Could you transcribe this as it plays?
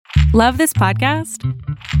Love this podcast?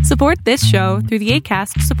 Support this show through the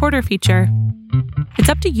Acast supporter feature. It's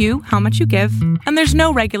up to you how much you give, and there's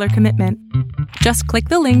no regular commitment. Just click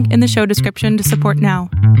the link in the show description to support now.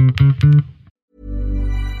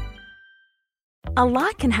 A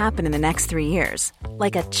lot can happen in the next 3 years.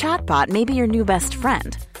 Like a chatbot may be your new best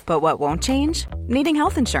friend. But what won't change? Needing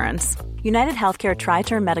health insurance. United Healthcare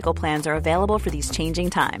Tri-Term Medical Plans are available for these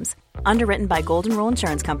changing times. Underwritten by Golden Rule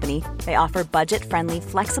Insurance Company, they offer budget-friendly,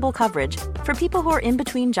 flexible coverage for people who are in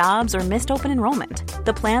between jobs or missed open enrollment.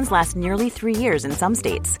 The plans last nearly 3 years in some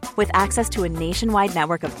states, with access to a nationwide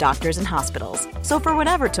network of doctors and hospitals. So for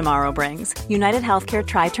whatever tomorrow brings, United Healthcare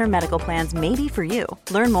Tri-Term Medical Plans may be for you.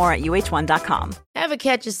 Learn more at uh1.com. Ever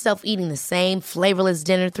catch yourself eating the same flavorless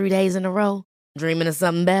dinner 3 days in a row? Dreaming of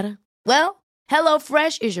something better? Well,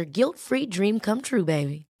 HelloFresh is your guilt-free dream come true,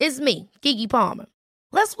 baby. It's me, Keke Palmer.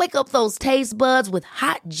 Let's wake up those taste buds with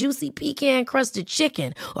hot, juicy pecan-crusted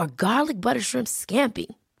chicken or garlic butter shrimp scampi.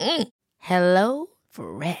 Hello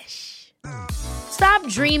Fresh. Stop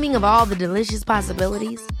dreaming of all the delicious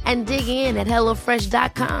possibilities and dig in at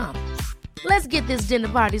HelloFresh.com. Let's get this dinner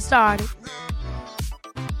party started.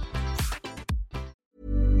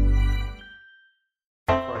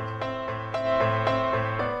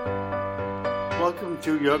 Welcome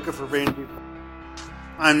to Yoga for Brain People.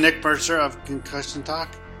 I'm Nick Mercer of Concussion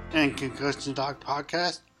Talk and Concussion Talk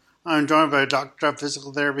Podcast. I'm joined by Doctor of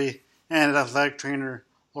Physical Therapy and Athletic Trainer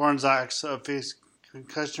Lauren Zacks of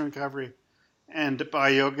Concussion Recovery and by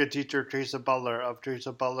yoga teacher Teresa Butler of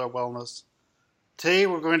Teresa Butler Wellness. Today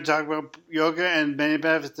we're going to talk about yoga and many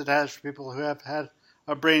benefits it has for people who have had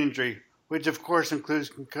a brain injury, which of course includes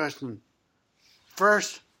concussion.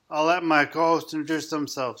 First, I'll let my co-hosts introduce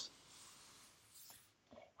themselves.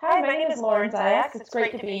 Hi, my name is Lauren Zayas. It's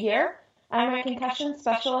great to be here. I'm a concussion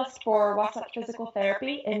specialist for Wasatch Physical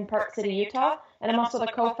Therapy in Park City, Utah, and I'm also the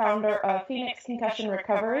co-founder of Phoenix Concussion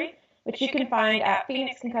Recovery, which you can find at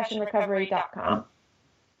phoenixconcussionrecovery.com.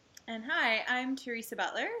 And hi, I'm Teresa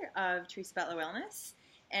Butler of Teresa Butler Wellness,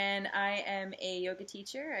 and I am a yoga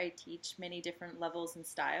teacher. I teach many different levels and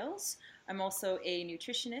styles. I'm also a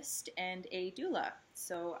nutritionist and a doula,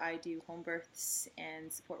 so I do home births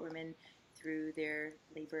and support women through their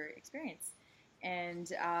labor experience.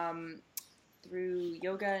 And through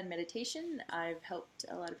yoga and meditation, I've helped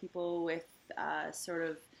a lot of people with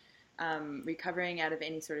recovering out of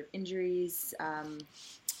any sort of injuries,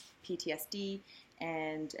 PTSD,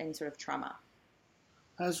 and any sort of trauma.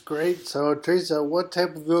 That's great. So, Teresa, what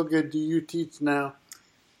type of yoga do you teach now?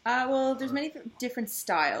 Well, there's many different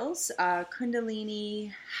styles.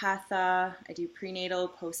 Kundalini, Hatha, I do prenatal,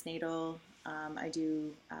 postnatal, I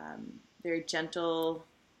do very gentle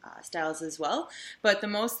styles as well. But the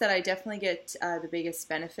most that I definitely get the biggest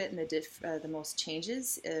benefit and the most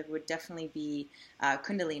changes would definitely be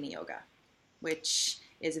Kundalini yoga, which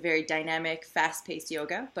is a very dynamic, fast-paced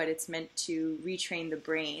yoga, but it's meant to retrain the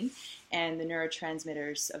brain and the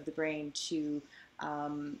neurotransmitters of the brain to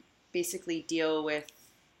basically deal with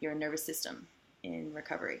your nervous system in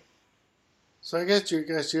recovery. So I guess you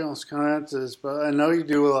guys don't kind of answer this, but I know you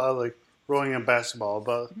do a lot of like rowing and basketball,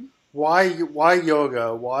 but why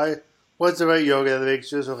yoga? What's about yoga that makes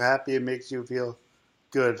you so happy and makes you feel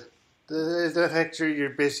good? Does that affect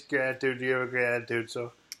your basic attitude? You have a great attitude,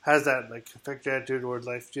 so how does that affect your attitude toward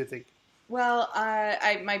life, do you think? Well,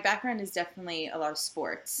 my background is definitely a lot of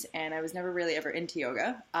sports, and I was never really ever into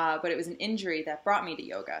yoga, but it was an injury that brought me to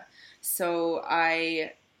yoga. So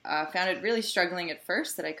I found it really struggling at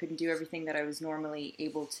first that I couldn't do everything that I was normally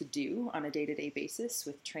able to do on a day-to-day basis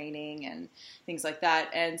with training and things like that.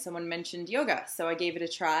 And someone mentioned yoga, so I gave it a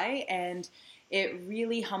try, and it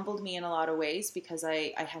really humbled me in a lot of ways because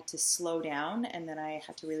I had to slow down, and then I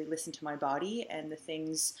had to really listen to my body and the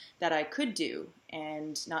things that I could do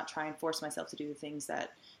and not try and force myself to do the things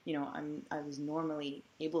that I was normally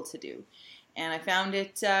able to do. And I found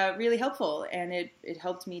it really helpful, and it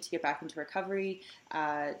helped me to get back into recovery,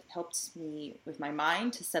 helped me with my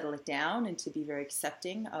mind to settle it down and to be very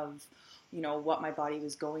accepting of, what my body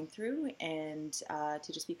was going through, and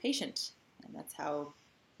to just be patient. And that's how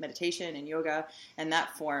meditation and yoga and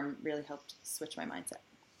that form really helped switch my mindset.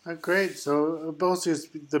 Great. So mostly it's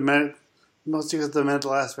the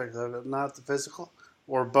mental aspect of it, not the physical,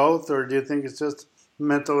 or both, or do you think it's just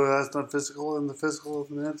mental that's not physical and the physical is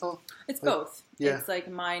mental? It's both. Yeah. It's like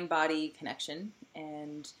mind-body connection,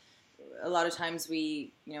 and a lot of times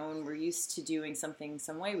we, when we're used to doing something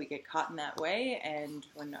some way, we get caught in that way, and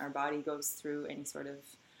when our body goes through any sort of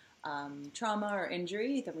trauma or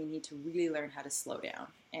injury, then we need to really learn how to slow down,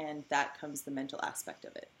 and that comes the mental aspect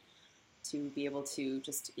of it, to be able to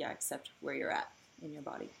just accept where you're at in your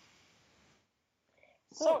body.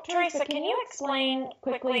 So, Teresa, can you explain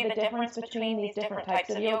quickly the difference between these different types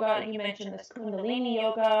of yoga? You mentioned this Kundalini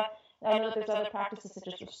yoga. I know that there's other practices such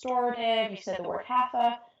as restorative. You said the word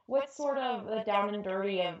Hatha. What's sort of the down and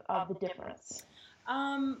dirty of the difference?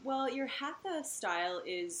 Well, your Hatha style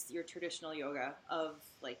is your traditional yoga of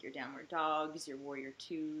like your downward dogs, your warrior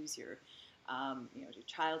twos, your your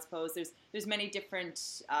child's pose. There's many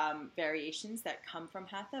different variations that come from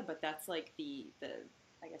Hatha, but that's like the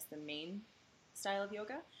I guess the main style of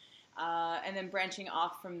yoga. And then branching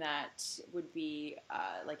off from that would be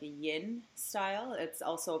like a yin style. It's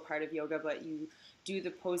also a part of yoga, but you do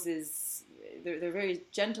the poses. They're very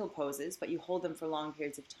gentle poses, but you hold them for long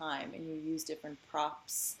periods of time, and you use different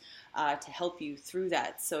props to help you through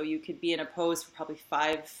that. So you could be in a pose for probably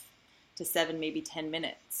 5 to 7, maybe 10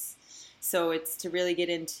 minutes. So it's to really get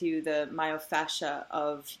into the myofascia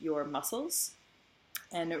of your muscles,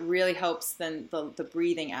 and it really helps. Then the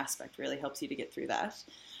breathing aspect really helps you to get through that.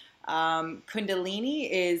 Kundalini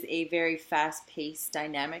is a very fast-paced,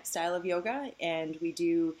 dynamic style of yoga, and we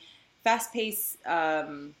do fast-paced.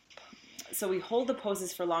 So we hold the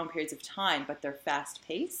poses for long periods of time, but they're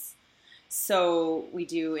fast-paced. So we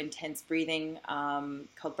do intense breathing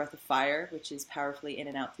called breath of fire, which is powerfully in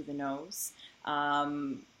and out through the nose.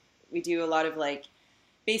 We do a lot of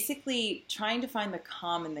basically trying to find the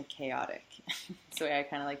calm in the chaotic. That's the way I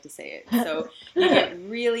kind of like to say it. So you get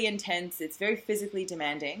really intense. It's very physically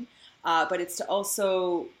demanding, but it's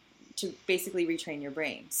to basically retrain your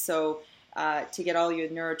brain. So to get all your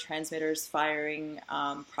neurotransmitters firing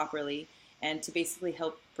properly, and to basically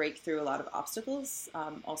help break through a lot of obstacles,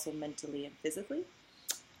 also mentally and physically.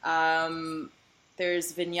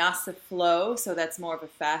 There's vinyasa flow, so that's more of a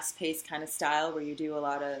fast-paced kind of style where you do a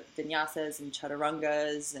lot of vinyasas and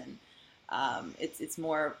chaturangas, and it's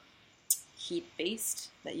more heat-based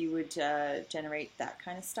that you would generate that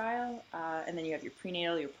kind of style. And then you have your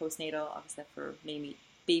prenatal, your postnatal, obviously for maybe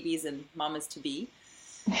babies and mamas-to-be.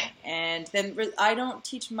 And then I don't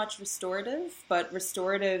teach much restorative, but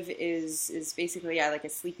restorative is basically like a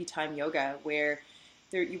sleepy time yoga where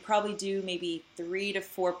you probably do maybe 3 to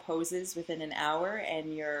 4 poses within an hour,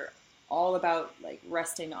 and you're all about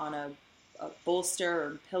resting on a bolster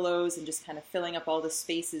or pillows and just kind of filling up all the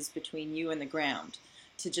spaces between you and the ground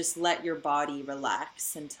to just let your body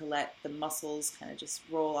relax and to let the muscles kind of just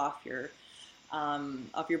roll off your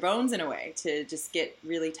bones in a way, to just get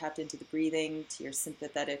really tapped into the breathing, to your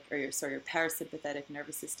sympathetic your parasympathetic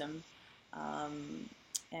nervous system,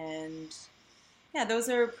 and yeah, those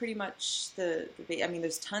are pretty much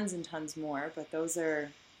there's tons and tons more, but those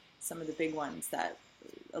are some of the big ones that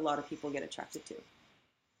a lot of people get attracted to.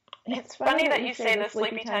 It's funny that you say the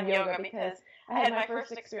sleepy time yoga, because I had my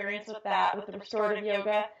first experience with that, with the restorative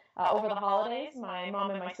yoga, over the holidays. My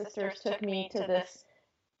mom and my sisters took me to this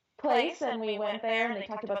place, and we went there, and they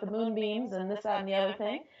talked about the moonbeams and this, that, and the other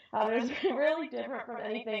thing. It was really different from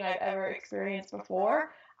anything I've ever experienced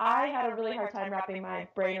before. I had a really hard time wrapping my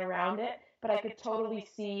brain around it, but I could totally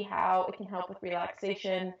see how it can help with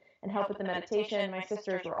relaxation and help with the meditation. My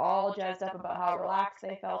sisters were all jazzed up about how relaxed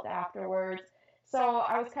they felt afterwards. So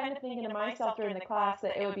I was kind of thinking to myself during the class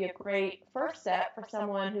that it would be a great first step for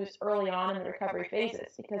someone who's early on in the recovery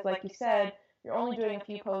phases, because like you said, you're only doing a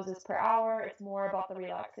few poses per hour. It's more about the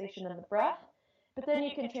relaxation and the breath. But then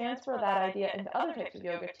you can transfer that idea into other types of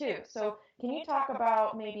yoga too. So can you talk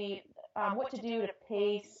about maybe what to do to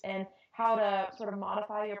pace and how to sort of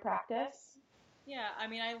modify your practice? Yeah, I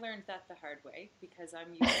learned that the hard way, because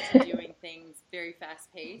I'm used to doing things very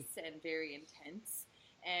fast-paced and very intense.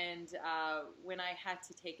 And when I had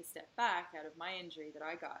to take a step back out of my injury that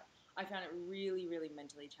I got, I found it really, really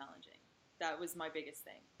mentally challenging. That was my biggest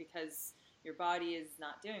thing, because your body is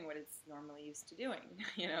not doing what it's normally used to doing.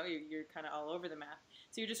 You're kind of all over the map.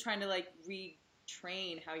 So you're just trying to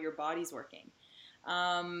retrain how your body's working.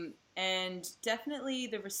 And definitely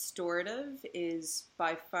the restorative is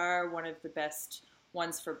by far one of the best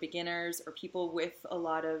ones for beginners or people with a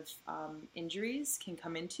lot of injuries can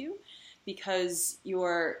come into, because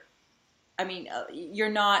you're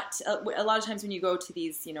not, a lot of times when you go to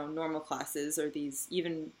these, normal classes or these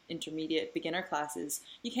even intermediate beginner classes,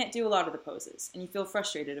 you can't do a lot of the poses and you feel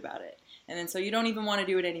frustrated about it. And then so you don't even want to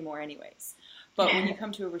do it anymore anyways. But when you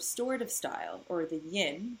come to a restorative style, or the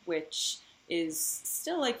yin, which is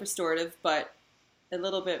still like restorative, but a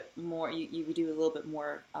little bit more, you do a little bit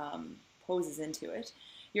more poses into it,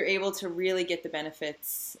 you're able to really get the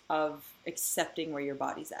benefits of accepting where your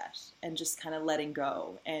body's at and just kind of letting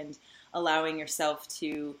go and allowing yourself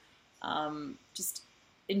to just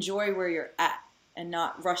enjoy where you're at. and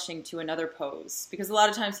not rushing to another pose. Because a lot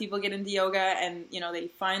of times people get into yoga and, you know, they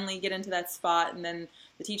finally get into that spot and then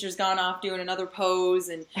the teacher's gone off doing another pose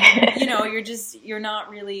and, you know, you're not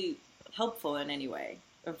really helpful in any way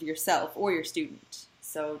of yourself or your student.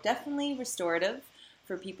 So definitely restorative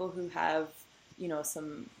for people who have, you know,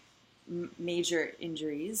 some major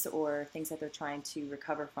injuries or things that they're trying to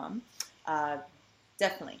recover from.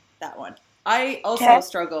 Definitely that one. I also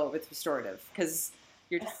struggle with restorative because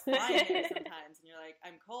you're just lying there sometimes and you're like,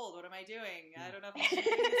 I'm cold. What am I doing? I don't know if I should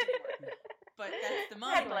do this anymore. But that's the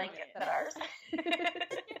mind blanket that ours.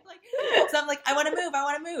 So I'm like, I want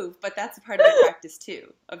to move. But that's a part of the practice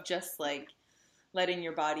too, of just like letting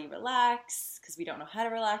your body relax, because we don't know how to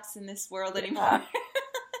relax in this world anymore.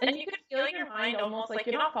 And you could feel your mind almost like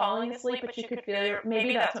you're not falling asleep, but you could feel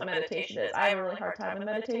maybe that's what meditation is. I have a really hard time with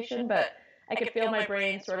meditation, but I could feel my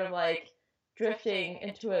brain sort of like drifting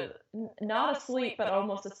into not a sleep, but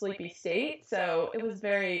almost a sleepy state. So it was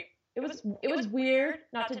weird,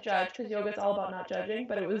 not to judge, because yoga is all about not judging,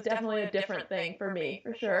 but it was definitely a different thing for me,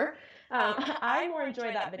 for sure. I more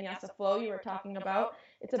enjoy that vinyasa flow you were talking about.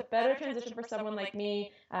 It's a better transition for someone like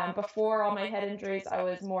me. Before all my head injuries, I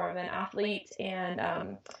was more of an athlete,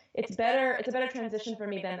 and it's a better transition for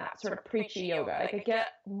me than that sort of preachy yoga. Like I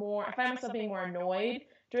find myself being more annoyed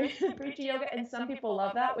during the preachy yoga, and some people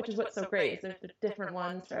love that, which is what's so great. Is there's different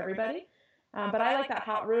ones for everybody. But I like that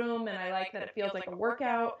hot room, and I like that it feels like a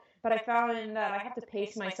workout. But I found that I have to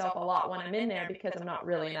pace myself a lot when I'm in there because I'm not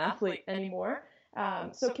really an athlete anymore.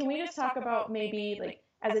 So can we just talk about maybe, like,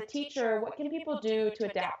 as a teacher, what can people do to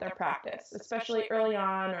adapt their practice, especially early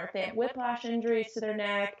on, or if they have whiplash injuries to their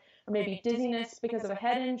neck, or maybe dizziness because of a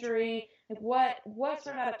head injury? Like, what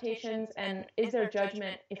sort of adaptations, and is there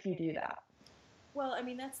judgment if you do that? Well, I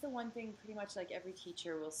mean, that's the one thing pretty much like every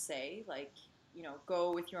teacher will say, like, you know,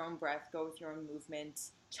 go with your own breath, go with your own movement.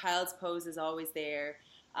 Child's pose is always there.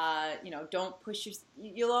 You know, don't push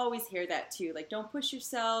you'll always hear that too. Like, don't push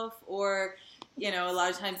yourself, or, you know, a lot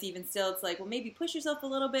of times even still it's like, well, maybe push yourself a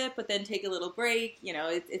little bit, but then take a little break. You know,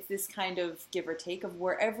 it's this kind of give or take of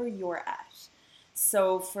wherever you're at.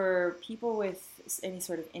 So for people with any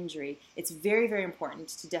sort of injury, it's very, very important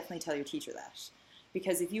to definitely tell your teacher that.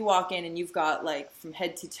 Because if you walk in and you've got, like, from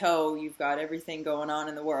head to toe, you've got everything going on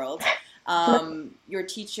in the world, your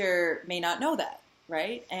teacher may not know that,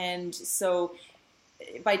 right? And so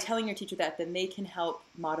by telling your teacher that, then they can help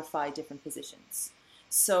modify different positions.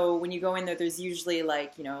 So when you go in there, there's usually,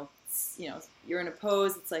 like, you know, you're in a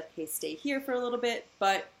pose, it's like, okay, stay here for a little bit,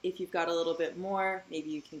 but if you've got a little bit more, maybe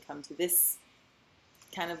you can come to this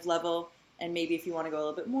kind of level, and maybe if you want to go a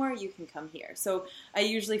little bit more, you can come here. So I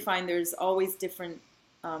usually find there's always different,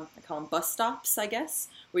 I call them bus stops, I guess,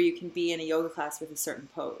 where you can be in a yoga class with a certain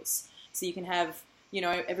pose. So you can have, you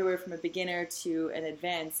know, everywhere from a beginner to an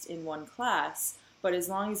advanced in one class, but as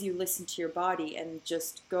long as you listen to your body and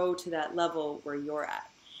just go to that level where you're at.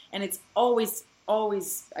 And it's always,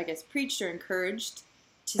 I guess, preached or encouraged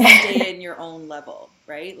to stay in your own level,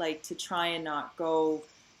 right? Like, to try and not go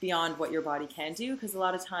beyond what your body can do, because a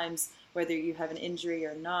lot of times, whether you have an injury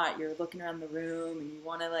or not, you're looking around the room and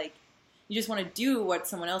you just want to do what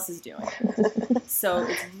someone else is doing. So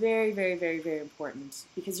it's very, very, very, very important,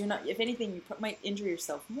 because you're not, if anything, you might injure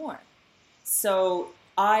yourself more. So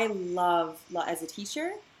I love, as a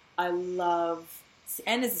teacher, and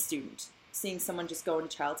as a student, seeing someone just go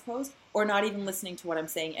into child's pose, or not even listening to what I'm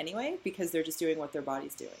saying anyway, because they're just doing what their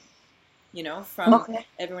body's doing. You know,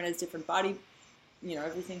 everyone has different body, you know,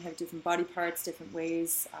 everything have different body parts, different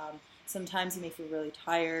ways. Sometimes you may feel really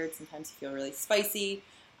tired, sometimes you feel really spicy.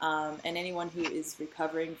 And anyone who is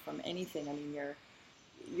recovering from anything, I mean,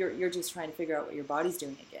 you're just trying to figure out what your body's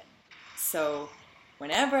doing again. So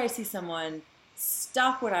whenever I see someone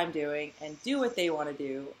stop what I'm doing and do what they want to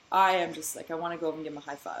do, I am just like, I want to go over and give them a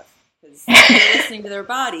high five, because they're listening to their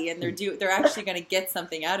body and they're actually going to get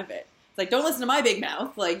something out of it. It's like, don't listen to my big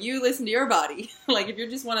mouth. Like, you listen to your body. Like, if you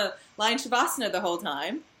just want to lie in Shavasana the whole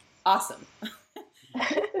time, awesome.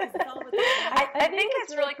 I think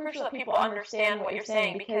it's really crucial that people understand what you're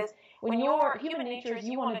saying, because when you're human nature is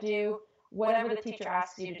you want to do whatever the teacher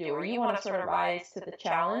asks you to do, or you want to sort of rise to the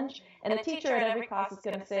challenge. And the teacher at every class is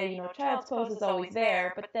going to say, you know, child's pose is always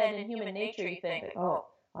there, but then in human nature you think, oh,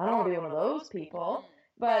 I don't want to be one of those people.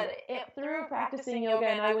 But through practicing yoga,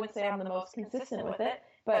 and I wouldn't say I'm the most consistent with it,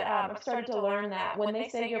 but I've started to learn that when they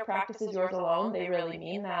say your practice is yours alone, they really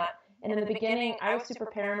mean that. And in the beginning, I was super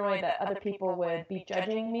paranoid that other people would be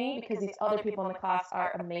judging me, because these other people in the class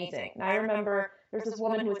are amazing. And I remember there's this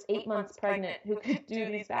woman who was 8 months pregnant who could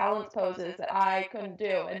do these balance poses that I couldn't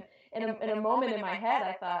do. And in a moment in my head,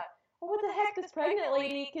 I thought, well, what the heck, this pregnant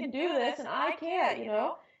lady can do this and I can't, you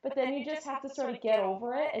know? But then you just have to sort of get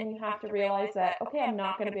over it, and you have to realize that, okay, I'm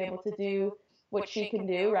not going to be able to do what she can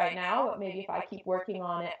do right now, but maybe if I keep working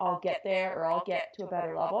on it, I'll get there, or I'll get to a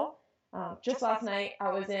better level. Just last night,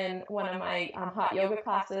 I was in one of my hot yoga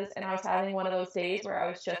classes, and I was having one of those days where I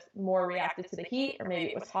was just more reactive to the heat, or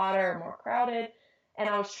maybe it was hotter or more crowded, and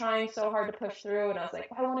I was trying so hard to push through, and I was like,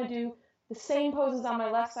 I want to do the same poses on my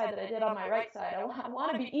left side that I did on my right side. I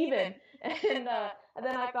want to be even. And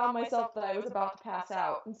then I found myself that I was about to pass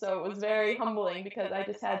out. And so it was very humbling, because I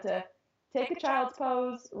just had to take a child's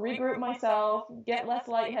pose, regroup myself, get less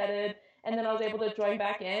lightheaded, and then I was able to join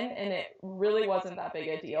back in, and it really wasn't that big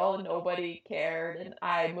a deal. Nobody cared, and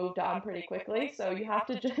I moved on pretty quickly. So you have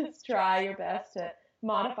to just try your best to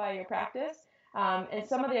modify your practice. And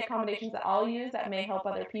some of the accommodations that I'll use that may help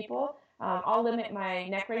other people, I'll limit my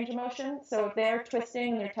neck range of motion. So if they're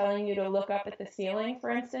twisting and they're telling you to look up at the ceiling,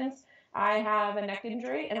 for instance, I have a neck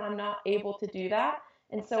injury and I'm not able to do that.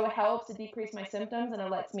 And so it helps to decrease my symptoms, and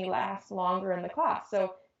it lets me last longer in the class.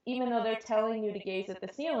 So even though they're telling you to gaze at the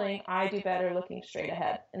ceiling, I do better looking straight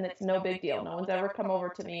ahead. And it's no big deal. No one's ever come over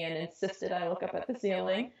to me and insisted I look up at the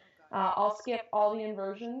ceiling. I'll skip all the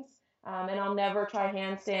inversions. And I'll never try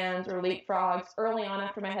handstands or leapfrogs. Early on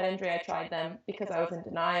after my head injury, I tried them because I was in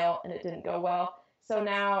denial and it didn't go well. So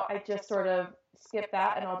now I just sort of skip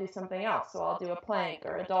that and I'll do something else. So I'll do a plank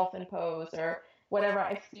or a dolphin pose or whatever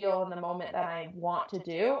I feel in the moment that I want to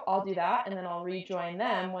do. I'll do that, and then I'll rejoin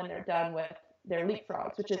them when they're done with their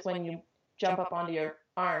leapfrogs, which is when you jump up onto your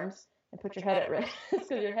arms and put your head at risk because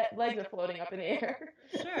your legs are floating up in the air.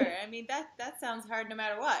 Sure. I mean, that sounds hard no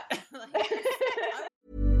matter what.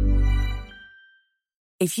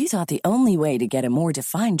 If you thought the only way to get a more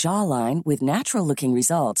defined jawline with natural-looking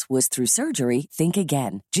results was through surgery, think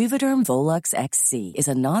again. Juvederm Volux XC is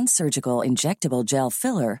a non-surgical injectable gel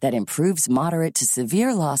filler that improves moderate to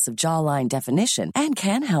severe loss of jawline definition and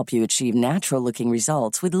can help you achieve natural-looking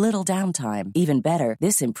results with little downtime. Even better,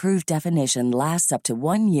 this improved definition lasts up to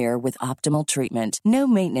 1 year with optimal treatment. No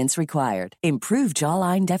maintenance required. Improve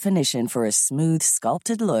jawline definition for a smooth,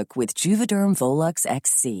 sculpted look with Juvederm Volux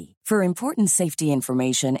XC. For important safety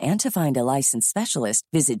information and to find a licensed specialist,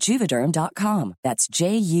 visit Juvederm.com. That's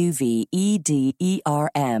Juvederm.com.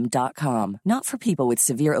 Not for people with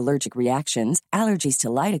severe allergic reactions, allergies to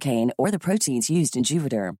lidocaine, or the proteins used in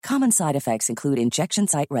Juvederm. Common side effects include injection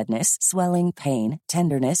site redness, swelling, pain,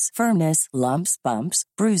 tenderness, firmness, lumps, bumps,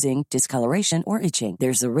 bruising, discoloration, or itching.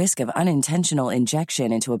 There's a risk of unintentional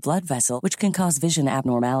injection into a blood vessel, which can cause vision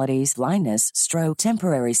abnormalities, blindness, stroke,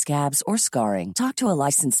 temporary scabs, or scarring. Talk to a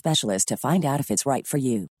licensed specialist to find out if it's right for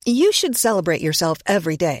you. You should celebrate yourself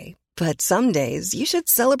every day, but some days you should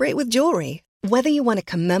celebrate with jewelry. Whether you want to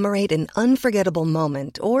commemorate an unforgettable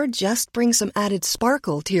moment or just bring some added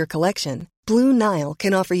sparkle to your collection, Blue Nile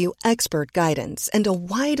can offer you expert guidance and a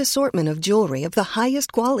wide assortment of jewelry of the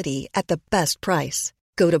highest quality at the best price.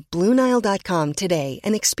 Go to BlueNile.com today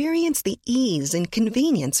and experience the ease and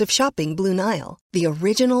convenience of shopping Blue Nile, the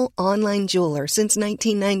original online jeweler since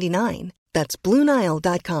 1999. That's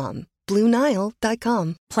BlueNile.com.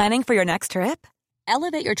 BlueNile.com. Planning for your next trip?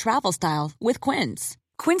 Elevate your travel style with Quince.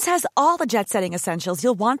 Quince has all the jet-setting essentials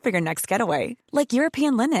you'll want for your next getaway, like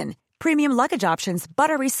European linen, premium luggage options,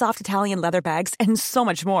 buttery soft Italian leather bags, and so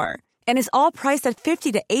much more. And is all priced at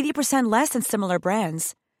 50 to 80% less than similar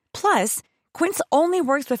brands. Plus, Quince only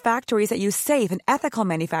works with factories that use safe and ethical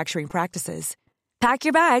manufacturing practices. Pack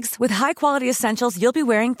your bags with high-quality essentials you'll be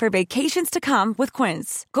wearing for vacations to come with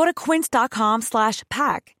Quince. Go to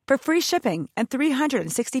quince.com/pack for free shipping and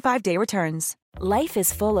 365-day returns. Life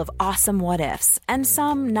is full of awesome what-ifs and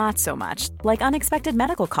some not so much, like unexpected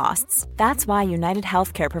medical costs. That's why United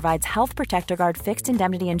Healthcare provides Health Protector Guard fixed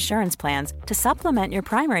indemnity insurance plans to supplement your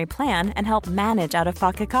primary plan and help manage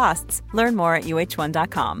out-of-pocket costs. Learn more at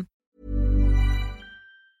UH1.com.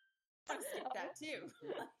 Too.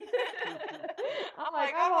 I'm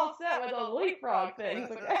like, I'm all set with those leapfrog things,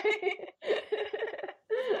 okay?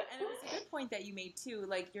 And it was a good point that you made too.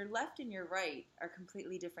 Like, your left and your right are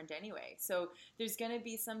completely different anyway. So there's going to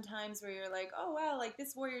be some times where you're like, oh, wow, like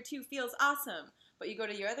this Warrior 2 feels awesome. But you go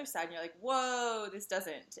to your other side and you're like, whoa, this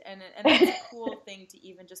doesn't. And that's a cool thing to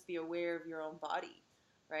even just be aware of your own body,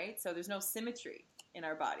 right? So there's no symmetry in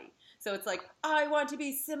our body. So it's like, I want to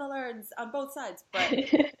be similar on both sides, but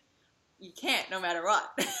you can't no matter what.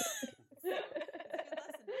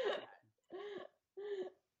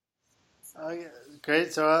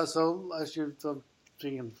 Great. So as you've been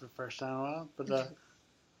speaking for the first time in a while, but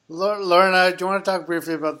Lauren, do you want to talk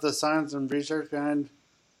briefly about the science and research behind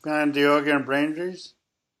the yoga and brain injuries?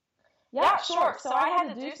 Yeah, sure. So I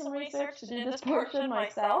had to do some research to do this portion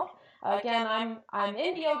myself. Again, I'm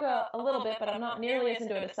into yoga a little bit, but I'm not nearly as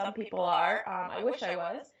into it as some people are. I wish I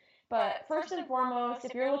was. But first and foremost,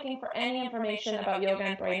 if you're looking for any information about yoga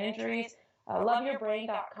and brain injuries,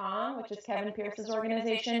 loveyourbrain.com, which is Kevin Pierce's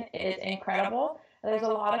organization, is incredible. There's a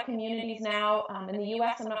lot of communities now in the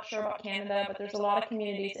U.S. I'm not sure about Canada, but there's a lot of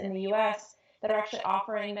communities in the U.S. that are actually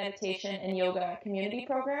offering meditation and yoga community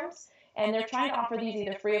programs. And they're trying to offer these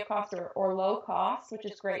either free of cost or low cost, which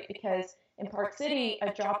is great because in Park City,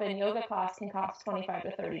 a drop-in yoga class can cost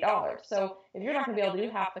 $25 to $30. So if you're not going to be able to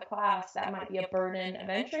do half the class, that might be a burden of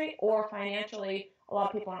entry, or financially, a lot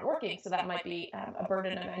of people aren't working, so that might be a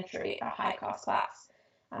burden of entry, a high-cost class.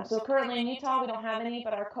 So currently in Utah, we don't have any,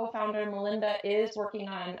 but our co-founder, Melinda, is working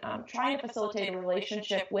on trying to facilitate a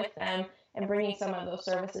relationship with them and bringing some of those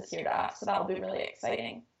services here to us. So that'll be really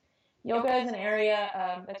exciting. Yoga is an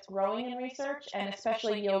area that's growing in research, and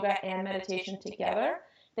especially yoga and meditation together.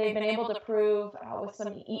 They've been able to prove with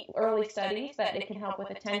some early studies that it can help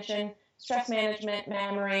with attention, stress management,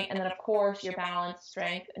 memory, and then, of course, your balance,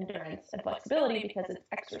 strength, endurance, and flexibility because it's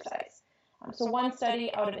exercise. So one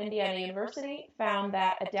study out of Indiana University found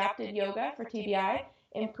that adapted yoga for TBI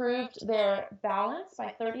improved their balance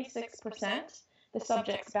by 36%, the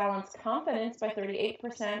subject's balance confidence by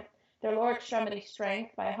 38%, their lower extremity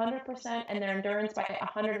strength by 100%, and their endurance by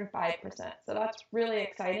 105%. So that's really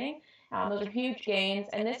exciting. Those are huge gains,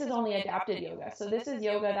 and this is only adapted yoga. So this is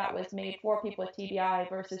yoga that was made for people with TBI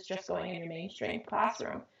versus just going in your mainstream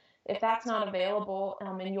classroom. If that's not available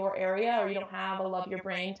in your area, or you don't have a Love Your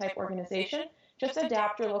Brain type organization, just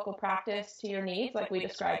adapt your local practice to your needs like we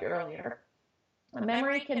described earlier.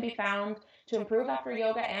 Memory can be found to improve after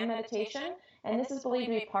yoga and meditation, and this is believed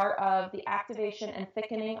to be part of the activation and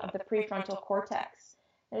thickening of the prefrontal cortex.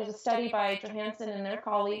 There's a study by Johansson and their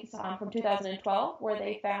colleagues from 2012 where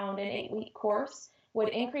they found an 8-week course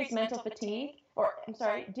would decrease mental fatigue,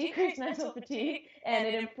 and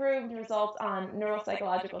it improved results on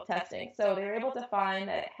neuropsychological testing. So they were able to find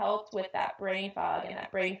that it helped with that brain fog and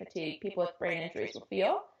that brain fatigue people with brain injuries will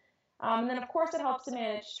feel. And then, of course, it helps to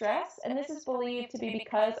manage stress, and this is believed to be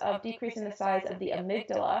because of decreasing the size of the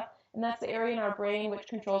amygdala, and that's the area in our brain which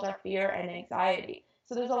controls our fear and anxiety.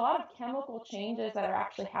 So there's a lot of chemical changes that are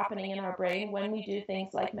actually happening in our brain when we do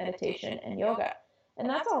things like meditation and yoga. And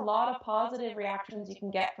that's a lot of positive reactions you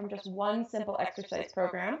can get from just one simple exercise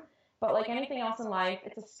program. But like anything else in life,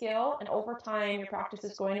 it's a skill, and over time, your practice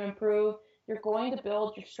is going to improve. You're going to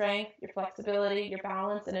build your strength, your flexibility, your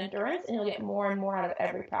balance, and endurance, and you'll get more and more out of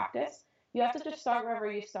every practice. You have to just start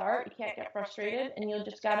wherever you start. You can't get frustrated, and you'll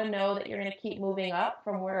just got to know that you're going to keep moving up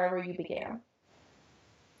from wherever you began.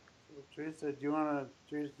 Teresa, do you want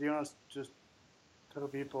to just tell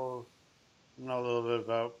people a little bit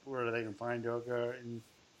about where they can find yoga? And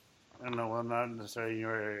I don't know, I'm not necessarily in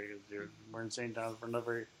your area. We're in St. John's, we're in a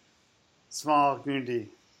very small community,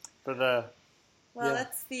 but well, yeah.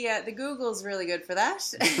 That's the Google's really good for that.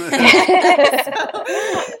 So,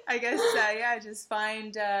 I guess just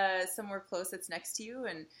find somewhere close that's next to you,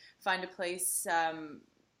 and find a place.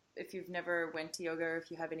 If you've never went to yoga, or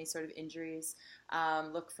if you have any sort of injuries,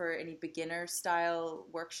 look for any beginner style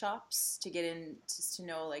workshops to get in, just to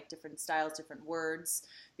know like different styles, different words,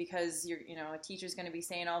 because a teacher's going to be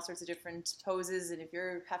saying all sorts of different poses, and if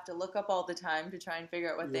you have to look up all the time to try and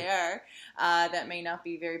figure out what they are, that may not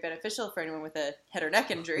be very beneficial for anyone with a head or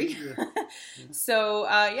neck injury. So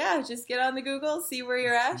just get on the Google, see where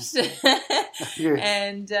you're at,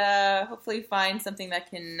 and hopefully find something that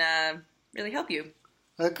can really help you.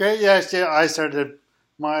 Okay, yes, I started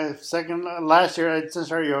my last year. I didn't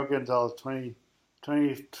start yoga until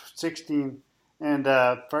 2016, and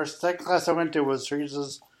second class I went to was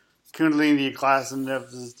Teresa's Kundalini class, and I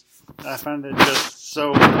found it just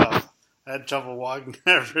so rough. I had trouble walking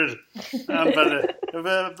after it, but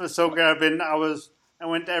it was so good. I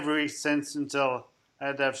went every week since until I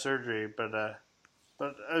had to have surgery, but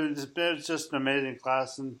it's just an amazing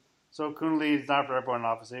class, and so Kundalini is not for everyone,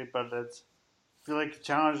 obviously, but it's. I feel like a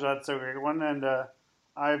challenge, that's a great one, and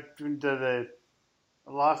I've did a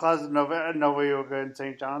lot of classes at Nova Yoga in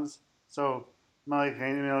St. John's, so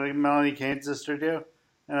Melanie Kane's the studio,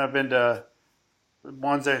 and I've been to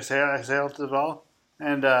ones I sailed as well,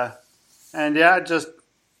 and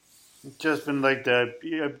just been like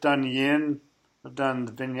I've done Yin, I've done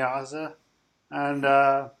the Vinyasa, and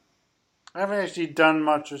I haven't actually done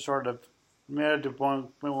much sort of, I did one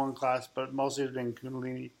class, but mostly it's been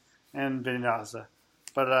Kundalini and Vinyasa.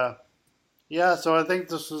 But so I think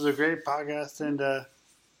this was a great podcast, and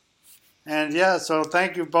so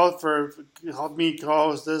thank you both for helping me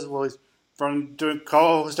co-host this, from doing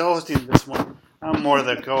hosting this one. I'm more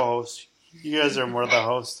the co-host. You guys are more the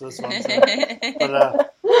hosts this one. So.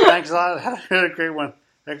 But thanks a lot. Had a great one.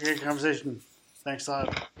 Had a great conversation. Thanks a lot.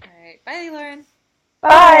 All right. Bye, Lauren.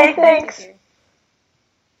 Bye. Thanks.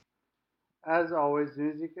 As always,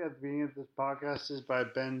 music at the beginning of this podcast is by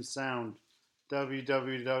Ben Sound.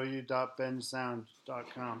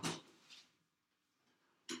 www.bensound.com.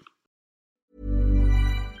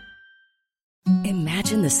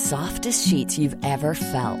 Imagine the softest sheets you've ever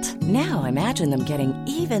felt. Now imagine them getting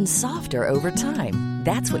even softer over time.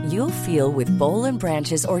 That's what you'll feel with Boll &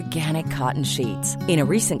 Branch's organic cotton sheets. In a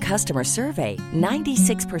recent customer survey,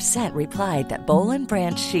 96% replied that Boll &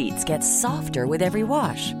 Branch sheets get softer with every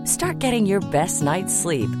wash. Start getting your best night's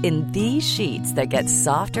sleep in these sheets that get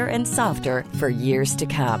softer and softer for years to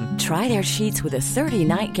come. Try their sheets with a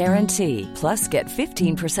 30-night guarantee. Plus, get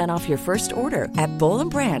 15% off your first order at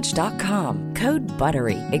bollandbranch.com. Code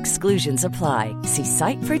BUTTERY. Exclusions apply. See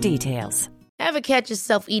site for details. Ever catch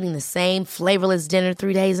yourself eating the same flavorless dinner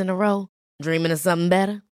 3 days in a row? Dreaming of something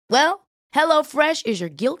better? Well, HelloFresh is your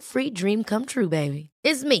guilt-free dream come true, baby.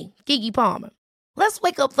 It's me, Keke Palmer. Let's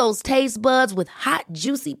wake up those taste buds with hot,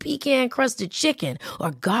 juicy pecan-crusted chicken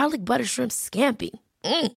or garlic butter shrimp scampi.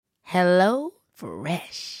 Hello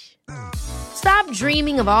Fresh. Stop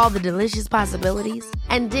dreaming of all the delicious possibilities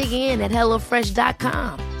and dig in at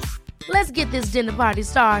HelloFresh.com. Let's get this dinner party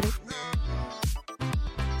started.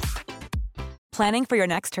 Planning for your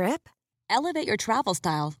next trip? Elevate your travel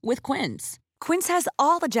style with Quince. Quince has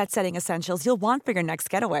all the jet-setting essentials you'll want for your next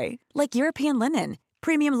getaway, like European linen,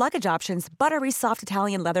 premium luggage options, buttery soft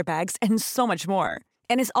Italian leather bags, and so much more.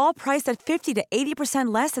 And is all priced at 50 to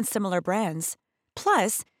 80% less than similar brands.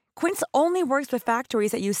 Plus, Quince only works with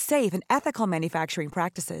factories that use safe and ethical manufacturing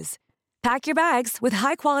practices. Pack your bags with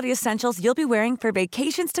high-quality essentials you'll be wearing for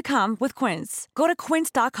vacations to come with Quince. Go to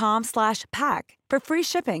quince.com/pack for free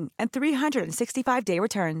shipping and 365-day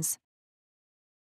returns.